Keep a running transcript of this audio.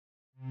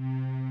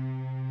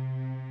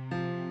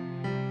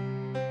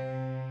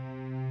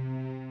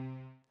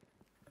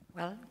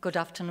Good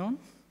afternoon.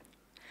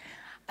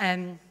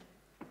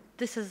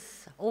 This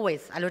is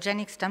always,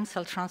 allogenic stem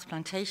cell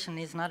transplantation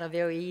is not a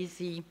very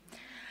easy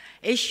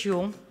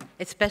issue,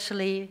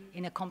 especially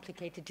in a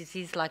complicated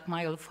disease like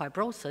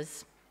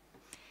myelofibrosis.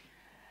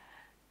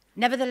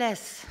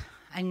 Nevertheless,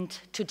 and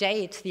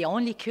today it's the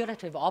only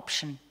curative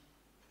option,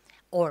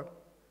 or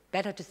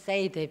better to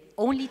say, the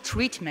only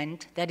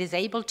treatment that is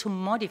able to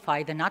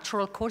modify the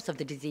natural course of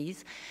the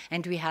disease,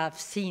 and we have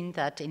seen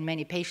that in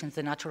many patients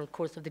the natural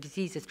course of the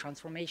disease is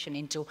transformation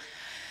into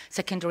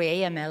secondary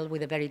AML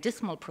with a very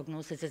dismal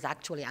prognosis, is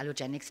actually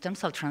allogenic stem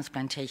cell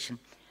transplantation.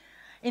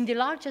 In the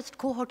largest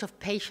cohort of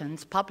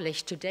patients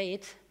published to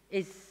date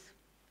is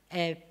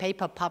a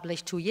paper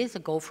published 2 years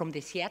ago from the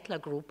Seattle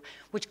group,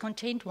 which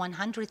contained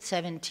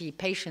 170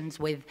 patients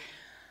with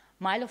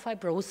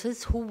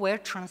myelofibrosis who were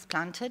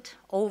transplanted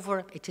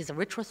over, it is a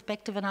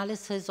retrospective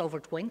analysis, over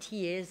 20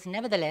 years.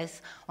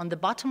 Nevertheless, on the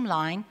bottom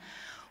line,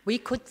 we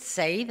could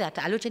say that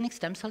allogenic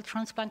stem cell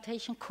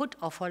transplantation could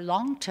offer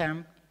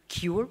long-term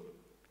cure,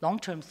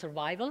 long-term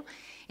survival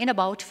in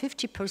about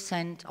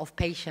 50% of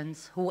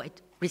patients who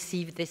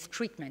receive this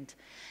treatment.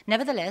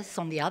 Nevertheless,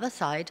 on the other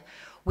side,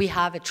 we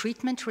have a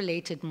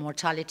treatment-related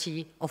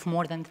mortality of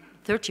more than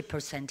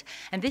 30%.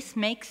 And this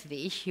makes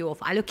the issue of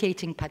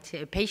allocating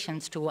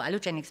patients to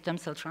allogenic stem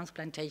cell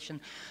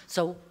transplantation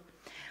so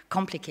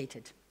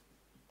complicated.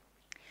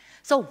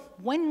 So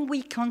when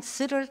we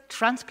consider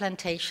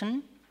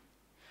transplantation,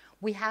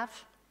 we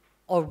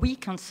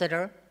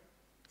consider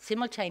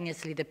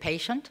simultaneously the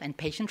patient and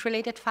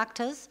patient-related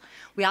factors.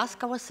 We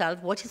ask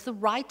ourselves, what is the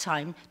right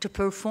time to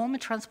perform a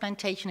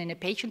transplantation in a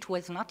patient who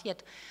has not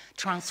yet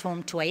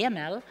transformed to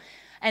AML?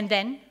 And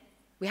then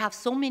we have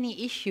so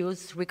many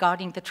issues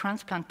regarding the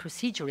transplant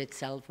procedure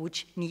itself,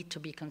 which need to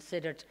be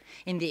considered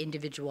in the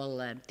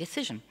individual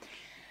decision.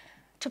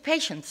 To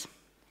patients,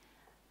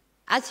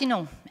 as you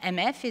know,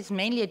 MF is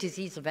mainly a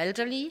disease of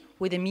elderly,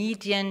 with a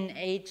median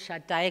age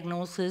at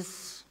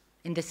diagnosis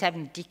in the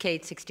 7th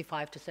decade,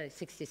 65 to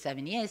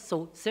 67 years.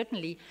 So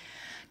certainly,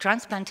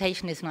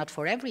 transplantation is not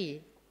for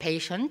every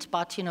patient,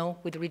 but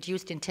with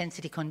reduced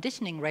intensity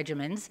conditioning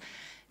regimens,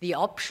 the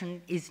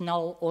option is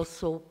now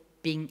also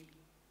being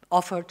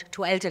offered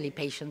to elderly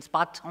patients.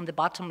 But on the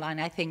bottom line,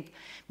 I think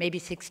maybe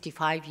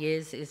 65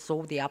 years is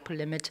so the upper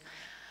limit,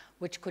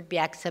 which could be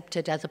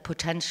accepted as a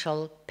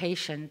potential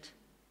patient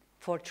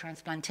for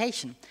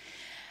transplantation.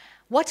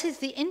 What is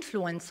the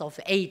influence of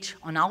age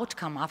on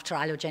outcome after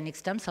allogenic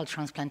stem cell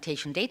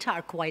transplantation? Data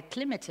are quite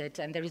limited,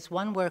 and there is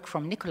one work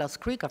from Nikolaus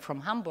Krüger from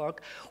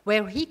Hamburg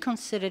where he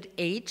considered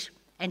age,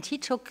 and he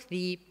took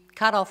the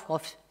cutoff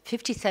of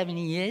 57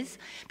 years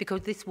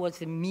because this was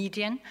the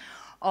median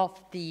of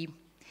the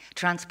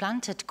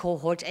transplanted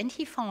cohort, and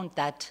he found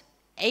that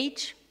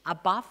age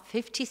above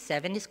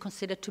 57 is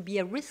considered to be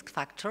a risk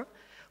factor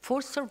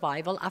for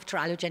survival after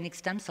allogenic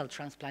stem cell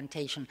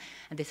transplantation.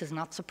 And this is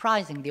not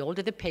surprising. The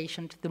older the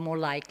patient, the more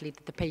likely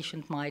that the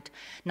patient might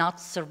not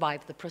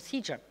survive the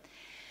procedure.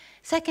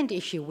 Second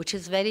issue, which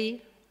is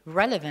very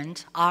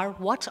relevant, are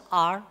what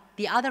are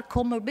the other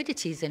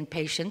comorbidities in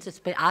patients, as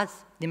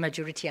the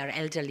majority are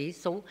elderly.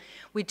 So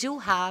we do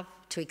have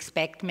to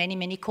expect many,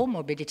 many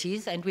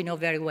comorbidities, and we know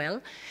very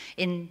well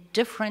in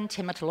different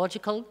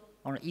hematological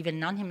or even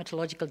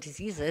non-hematological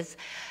diseases,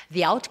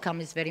 the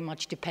outcome is very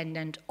much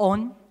dependent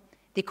on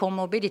the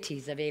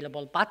comorbidities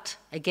available. But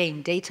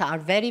again, data are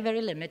very,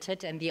 very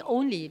limited, and the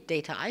only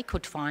data I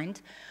could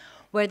find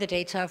were the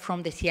data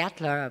from the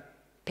Seattle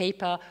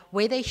paper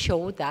where they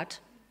showed that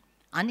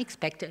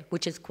unexpected,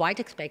 which is quite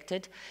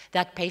expected,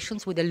 that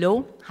patients with a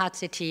low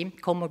HCT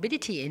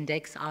comorbidity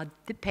index are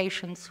the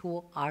patients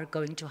who are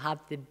going to have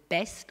the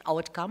best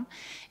outcome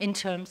in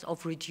terms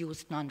of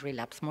reduced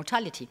non-relapse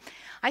mortality.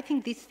 I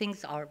think these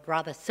things are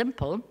rather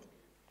simple.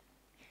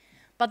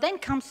 But then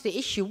comes the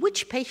issue,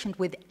 which patient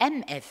with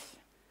MF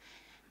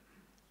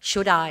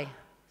should I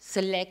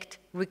select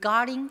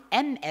regarding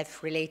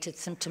MF-related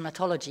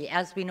symptomatology,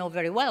 as we know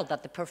very well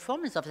that the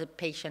performance of the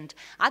patient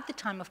at the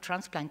time of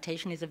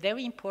transplantation is a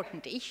very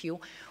important issue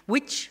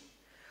which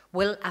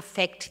will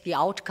affect the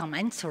outcome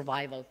and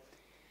survival.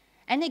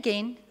 And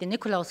again, the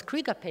Nikolaus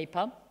Krüger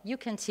paper, you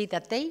can see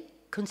that they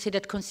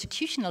considered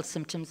constitutional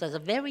symptoms as a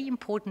very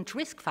important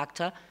risk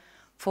factor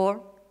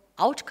for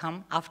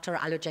outcome after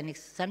allogenic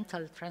stem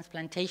cell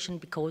transplantation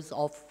because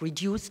of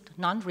reduced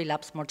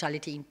non-relapse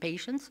mortality in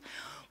patients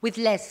with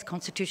less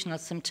constitutional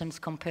symptoms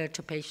compared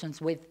to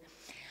patients with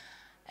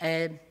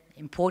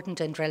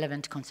important and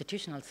relevant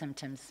constitutional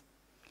symptoms.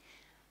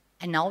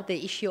 And now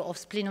the issue of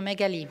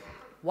splenomegaly.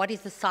 What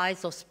is the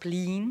size of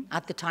spleen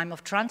at the time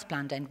of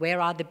transplant, and where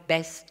are the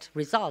best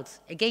results?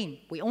 Again,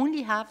 we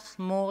only have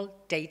small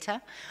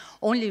data,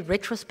 only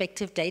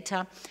retrospective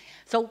data.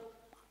 So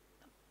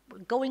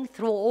going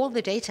through all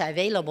the data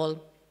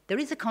available, there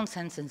is a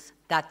consensus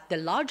that the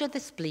larger the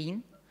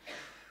spleen,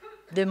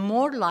 the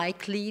more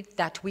likely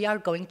that we are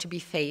going to be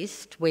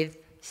faced with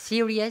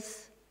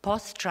serious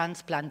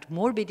post-transplant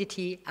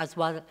morbidity as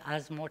well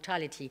as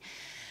mortality.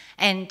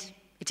 And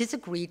it is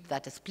agreed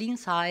that a spleen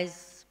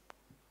size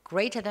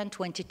greater than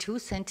 22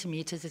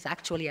 centimeters is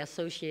actually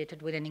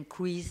associated with an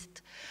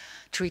increased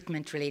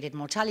treatment-related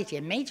mortality.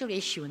 A major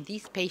issue in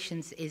these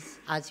patients is,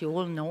 as you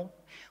all know,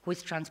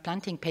 with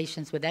transplanting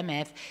patients with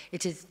MF,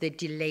 it is the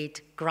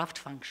delayed graft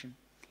function.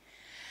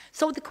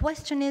 So the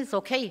question is,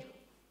 okay,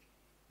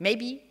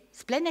 maybe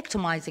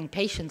splenectomizing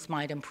patients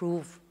might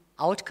improve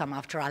outcome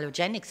after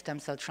allogenic stem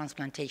cell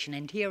transplantation.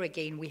 And here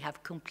again, we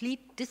have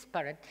complete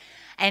disparate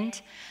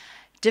and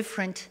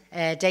different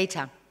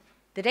data.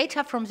 The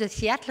data from the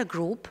Seattle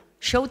group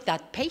showed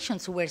that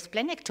patients who were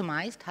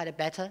splenectomized had a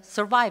better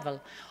survival.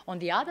 On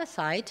the other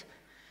side,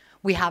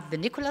 we have the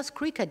Nicholas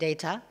Krieger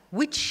data,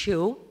 which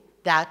show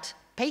that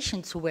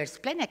patients who were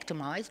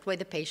splenectomized were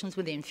the patients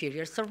with the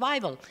inferior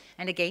survival.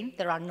 And again,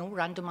 there are no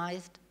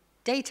randomized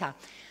data.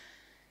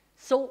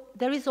 So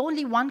there is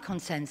only one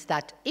consensus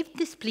that if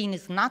the spleen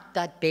is not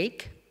that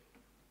big,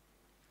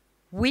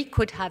 we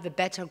could have a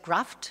better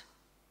graft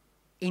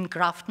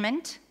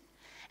engraftment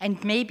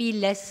and maybe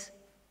less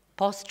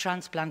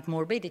post-transplant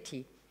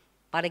morbidity.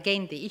 But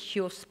again, the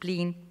issue of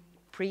spleen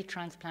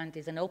pre-transplant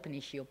is an open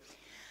issue.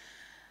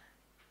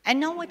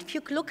 And now if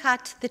you look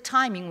at the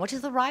timing, what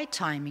is the right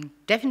timing?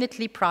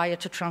 Definitely prior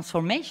to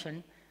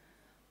transformation.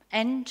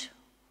 And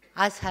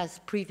as has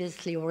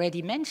previously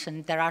already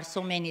mentioned, there are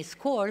so many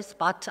scores,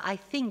 but I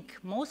think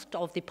most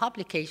of the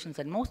publications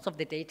and most of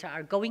the data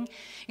are going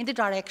in the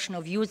direction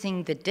of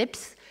using the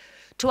DIPS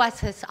to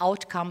assess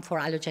outcome for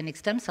allogenic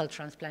stem cell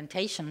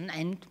transplantation.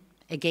 And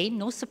again,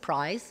 no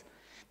surprise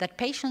that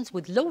patients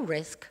with low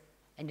risk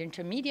and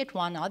intermediate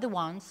one are the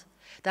ones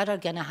that are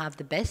going to have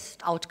the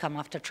best outcome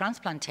after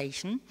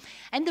transplantation,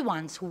 and the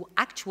ones who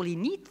actually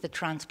need the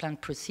transplant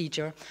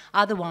procedure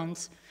are the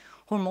ones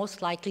who are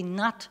most likely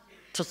not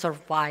to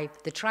survive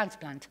the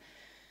transplant.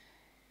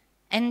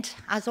 And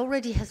as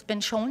already has been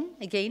shown,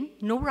 again,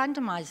 no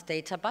randomized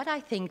data, but I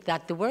think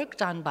that the work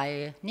done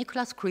by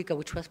Nicholas Krieger,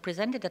 which was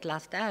presented at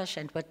last ASH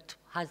and what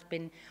has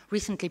been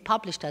recently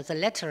published as a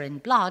letter in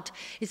Blood,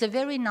 is a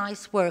very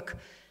nice work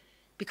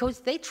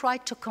because they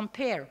tried to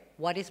compare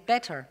what is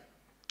better,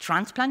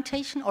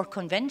 transplantation or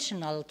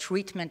conventional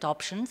treatment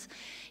options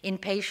in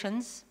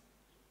patients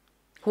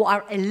who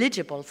are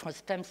eligible for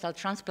stem cell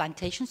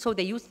transplantation. So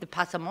they used the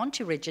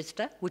Passamonti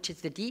register, which is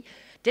the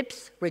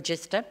DIPS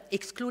register,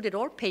 excluded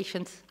all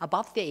patients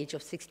above the age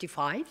of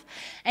 65,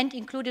 and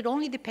included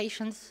only the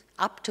patients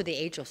up to the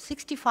age of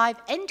 65,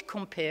 and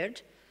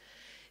compared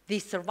the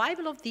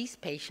survival of these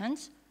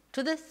patients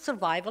to the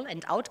survival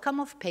and outcome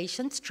of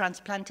patients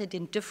transplanted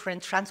in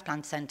different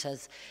transplant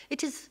centers.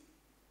 It is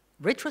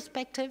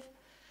retrospective,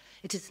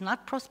 it is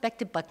not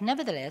prospective, but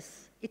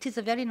nevertheless, it is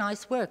a very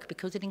nice work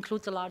because it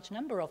includes a large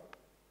number of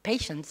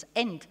patients.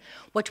 And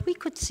what we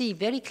could see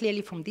very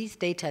clearly from these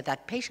data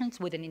that patients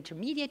with an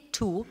intermediate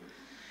 2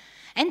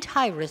 and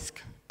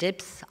high-risk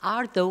DIPS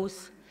are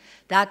those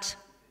that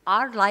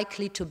are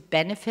likely to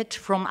benefit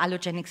from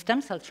allogenic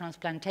stem cell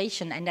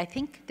transplantation. And I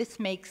think this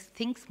makes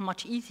things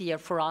much easier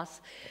for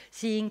us,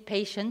 seeing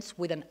patients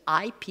with an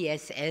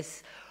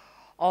IPSS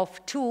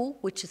of 2,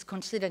 which is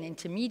considered an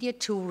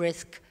intermediate 2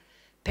 risk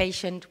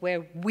patient,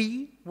 where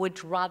we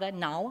would rather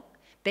now,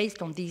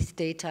 based on these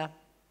data,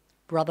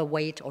 rather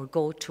wait or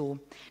go to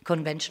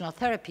conventional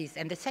therapies.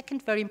 And the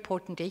second very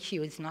important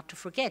issue is not to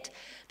forget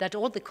that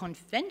all the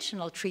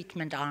conventional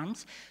treatment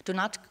arms do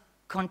not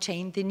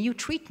contain the new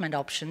treatment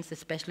options,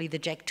 especially the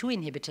JAK2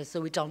 inhibitors, so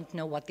we don't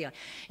know what the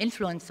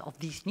influence of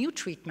these new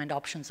treatment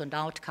options on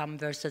outcome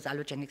versus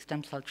allogenic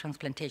stem cell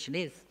transplantation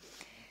is.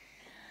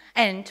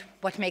 And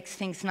what makes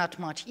things not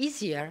much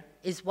easier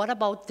is what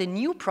about the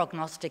new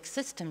prognostic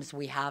systems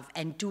we have,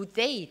 and do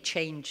they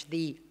change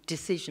the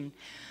decision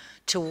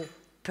to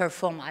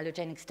perform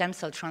allogenic stem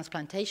cell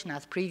transplantation,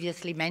 as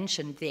previously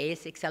mentioned, the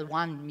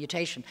ASXL1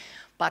 mutation.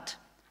 But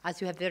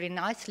as you have very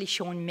nicely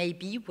shown,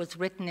 maybe was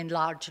written in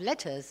large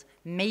letters,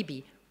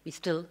 maybe, we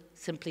still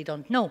simply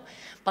don't know.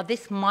 But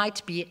this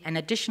might be an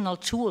additional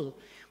tool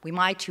we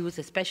might use,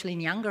 especially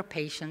in younger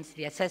patients,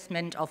 the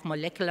assessment of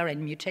molecular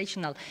and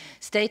mutational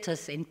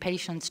status in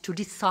patients to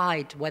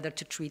decide whether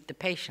to treat the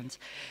patients.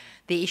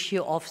 The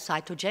issue of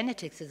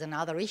cytogenetics is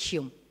another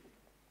issue.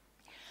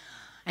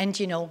 And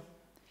you know,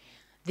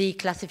 the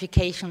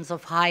classifications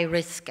of high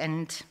risk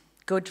and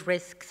good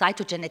risk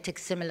cytogenetics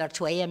similar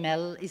to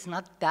AML is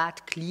not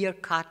that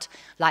clear-cut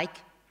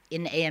like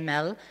in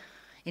AML.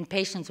 In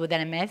patients with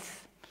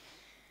NMF,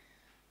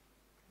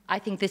 I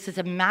think this is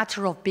a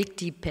matter of big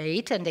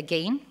debate, and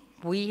again,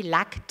 we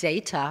lack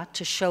data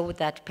to show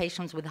that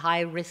patients with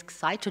high-risk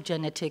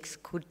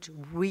cytogenetics could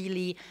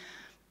really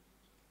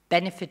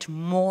benefit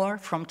more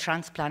from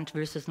transplant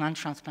versus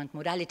non-transplant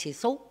modalities.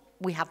 So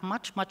we have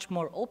much, much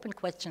more open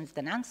questions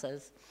than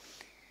answers.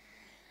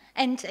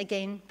 And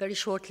again, very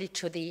shortly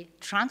to the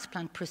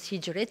transplant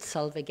procedure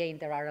itself, again,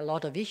 there are a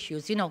lot of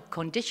issues. You know,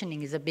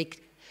 conditioning is a big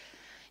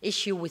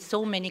issue with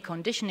so many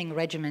conditioning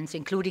regimens,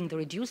 including the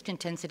reduced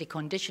intensity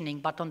conditioning.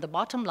 But on the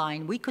bottom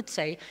line, we could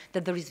say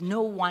that there is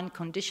no one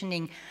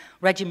conditioning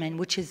regimen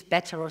which is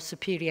better or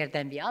superior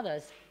than the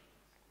others.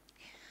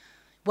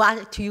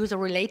 Well, to use a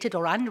related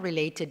or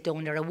unrelated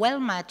donor, a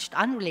well-matched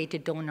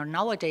unrelated donor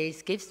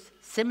nowadays gives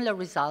similar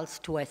results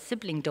to a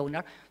sibling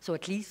donor, so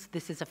at least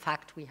this is a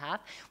fact we have.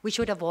 We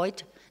should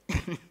avoid,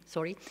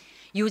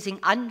 using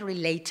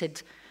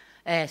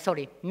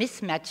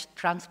mismatched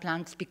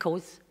transplants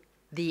because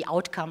the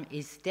outcome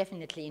is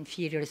definitely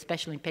inferior,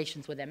 especially in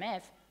patients with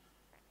MF.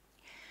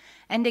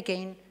 And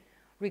again,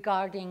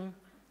 regarding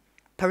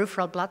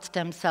peripheral blood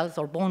stem cells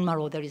or bone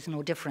marrow, there is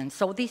no difference.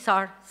 So these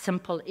are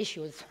simple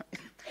issues.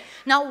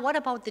 Now, what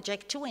about the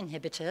JAK2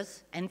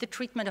 inhibitors and the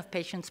treatment of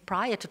patients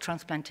prior to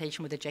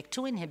transplantation with a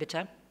JAK2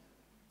 inhibitor?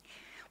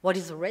 What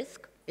is the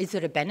risk? Is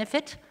there a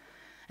benefit?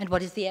 And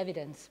what is the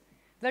evidence?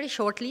 Very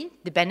shortly,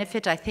 the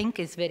benefit, I think,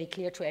 is very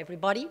clear to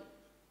everybody.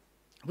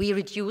 We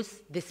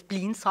reduce the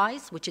spleen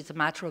size, which is a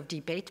matter of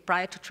debate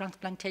prior to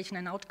transplantation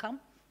and outcome.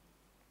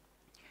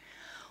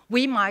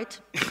 We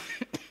might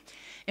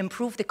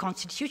improve the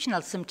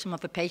constitutional symptom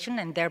of a patient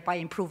and thereby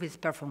improve his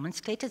performance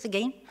status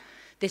again.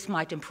 This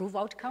might improve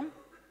outcome.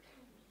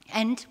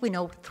 And we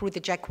know through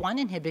the JAK1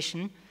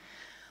 inhibition,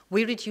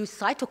 we reduce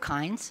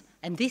cytokines,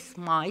 and this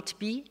might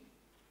be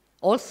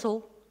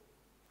also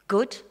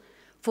good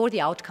for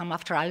the outcome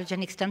after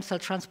allogenic stem cell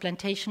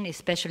transplantation,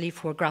 especially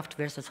for graft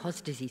versus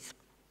host disease.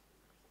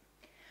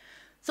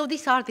 So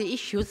these are the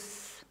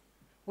issues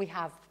we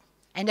have.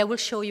 And I will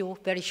show you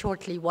very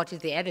shortly what is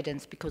the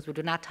evidence, because we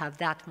do not have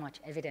that much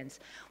evidence.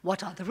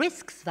 What are the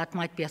risks that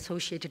might be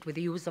associated with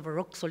the use of a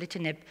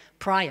ruxolitinib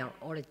prior,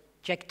 or a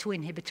JAK2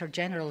 inhibitor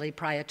generally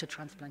prior to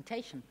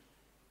transplantation?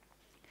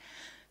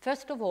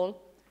 First of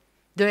all,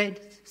 the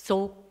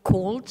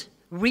so-called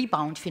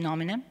rebound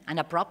phenomenon, an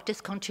abrupt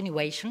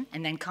discontinuation,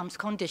 and then comes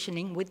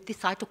conditioning with the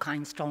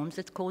cytokine storms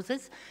it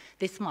causes.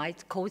 This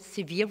might cause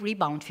severe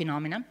rebound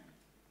phenomena,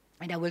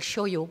 and I will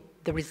show you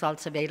the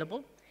results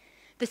available.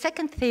 The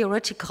second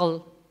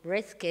theoretical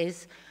risk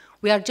is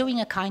we are doing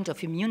a kind of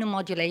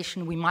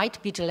immunomodulation. We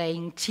might be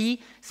delaying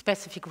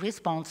T-specific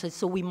responses,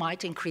 so we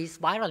might increase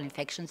viral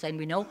infections, and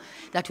we know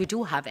that we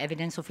do have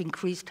evidence of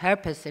increased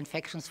herpes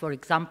infections, for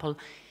example,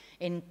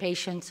 in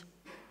patients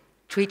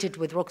treated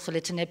with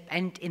ruxolitinib,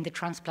 and in the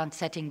transplant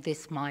setting,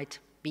 this might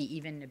be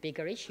even a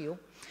bigger issue.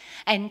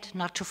 And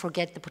not to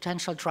forget the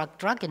potential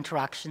drug-drug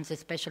interactions,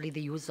 especially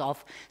the use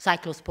of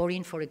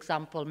cyclosporine, for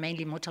example,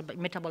 mainly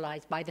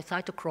metabolized by the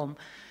cytochrome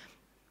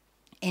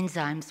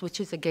enzymes, which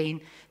is again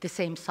the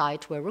same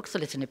site where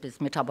ruxolitinib is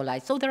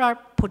metabolized. So there are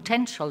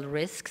potential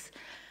risks,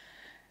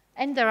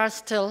 and there are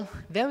still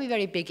very,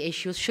 very big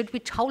issues.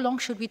 How long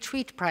should we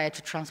treat prior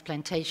to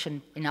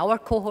transplantation? In our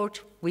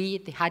cohort,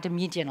 we had a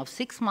median of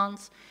 6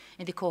 months.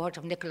 In the cohort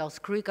of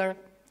Nikolaus Krüger,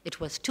 it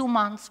was 2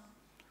 months,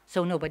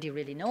 so nobody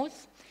really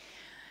knows.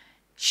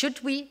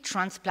 Should we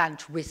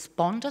transplant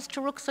responders to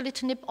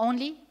ruxolitinib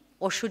only,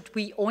 or should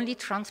we only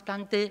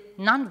transplant the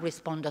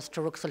non-responders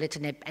to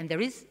ruxolitinib? And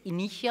there is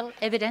initial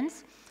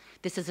evidence.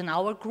 This is in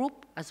our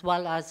group, as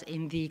well as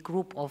in the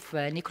group of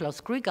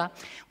Nikolaus Krüger,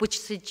 which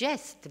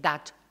suggests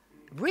that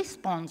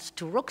response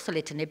to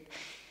ruxolitinib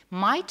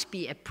might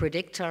be a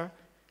predictor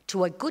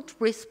to a good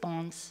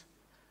response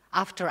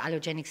after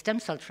allogenic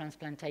stem cell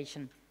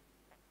transplantation.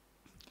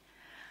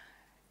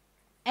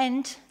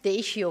 And the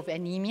issue of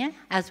anemia,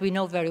 as we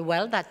know very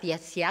well that the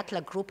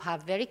Seattle group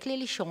have very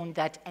clearly shown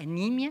that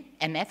anemia,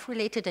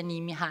 MF-related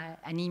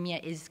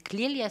anemia is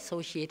clearly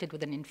associated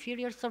with an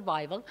inferior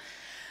survival.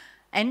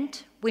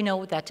 And we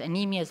know that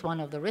anemia is one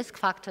of the risk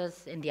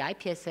factors in the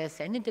IPSS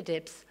and in the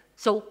DIPS.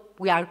 So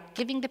we are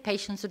giving the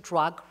patients a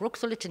drug,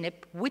 ruxolitinib,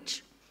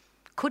 which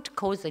could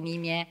cause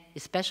anemia,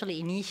 especially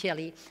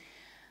initially.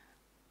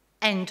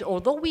 And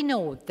although we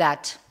know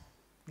that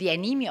the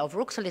anemia of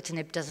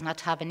ruxolitinib does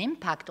not have an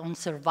impact on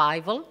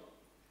survival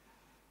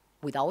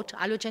without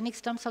allogenic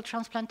stem cell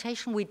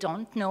transplantation, we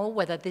don't know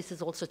whether this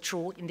is also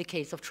true in the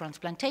case of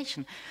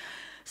transplantation.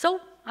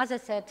 So, as I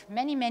said,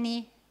 many,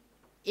 many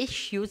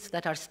issues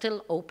that are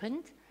still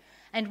open.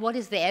 And what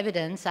is the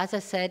evidence? As I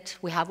said,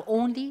 we have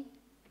only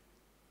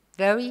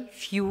very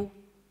few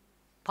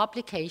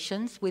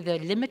publications with a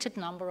limited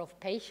number of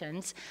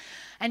patients.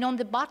 And on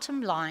the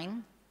bottom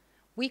line,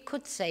 we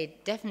could say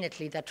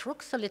definitely that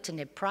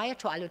ruxolitinib prior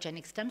to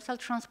allogenic stem cell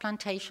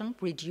transplantation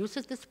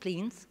reduces the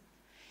spleens.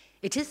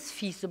 It is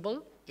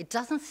feasible. It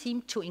doesn't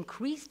seem to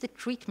increase the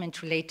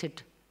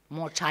treatment-related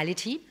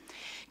mortality.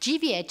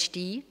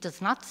 GVHD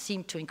does not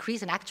seem to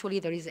increase, and actually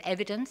there is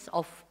evidence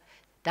of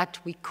that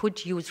we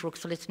could use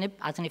ruxolitinib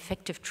as an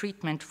effective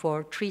treatment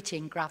for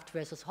treating graft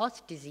versus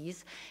host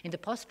disease in the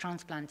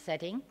post-transplant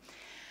setting.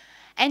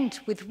 And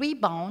with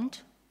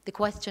rebound, the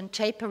question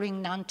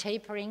tapering,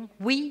 non-tapering,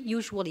 we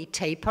usually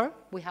taper.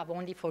 We have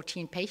only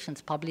 14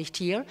 patients published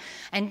here,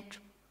 and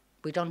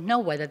we don't know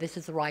whether this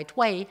is the right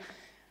way.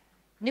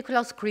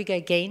 Nikolaus Krüger,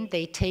 again,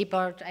 they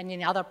tapered, and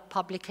in other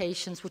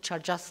publications, which are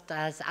just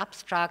as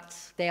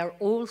abstracts, there are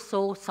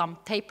also some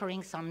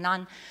tapering, some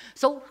none.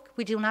 So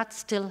we do not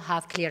still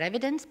have clear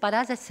evidence, but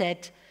as I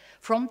said,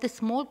 from the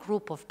small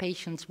group of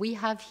patients we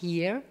have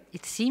here,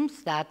 it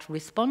seems that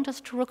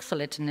responders to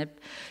ruxolitinib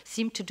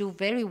seem to do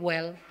very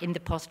well in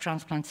the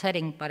post-transplant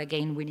setting, but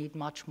again, we need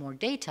much more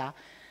data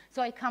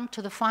So I come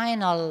to the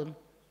final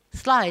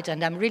slide,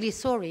 and I'm really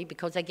sorry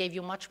because I gave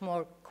you much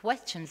more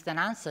questions than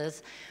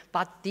answers,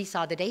 but these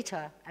are the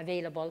data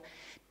available.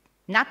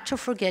 Not to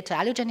forget,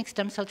 allogeneic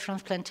stem cell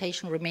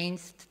transplantation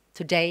remains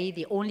today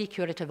the only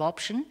curative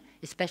option,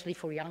 especially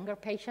for younger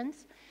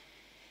patients.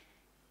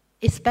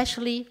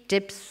 Especially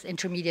DIPS,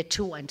 intermediate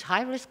 2 and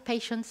high-risk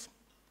patients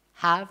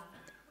have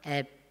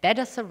a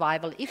better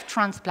survival if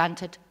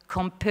transplanted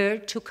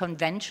compared to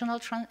conventional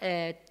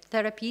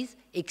therapies,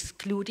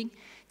 excluding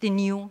the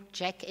new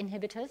JAK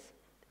inhibitors.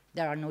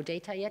 There are no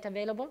data yet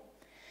available.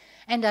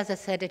 And as I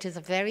said, it is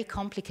a very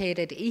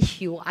complicated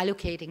issue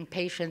allocating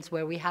patients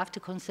where we have to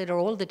consider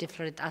all the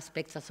different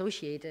aspects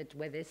associated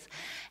with this.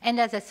 And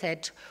as I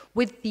said,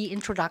 with the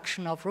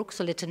introduction of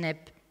ruxolitinib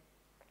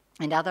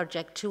and other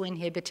JAK2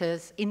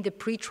 inhibitors in the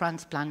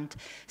pre-transplant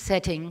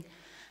setting,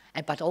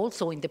 but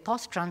also in the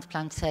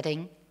post-transplant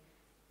setting,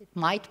 it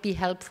might be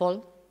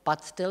helpful,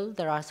 but still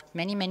there are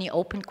many, many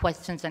open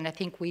questions, and I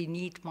think we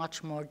need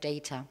much more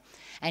data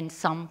and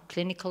some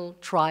clinical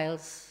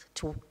trials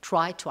to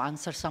try to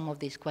answer some of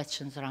these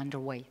questions are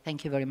underway.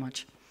 Thank you very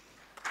much.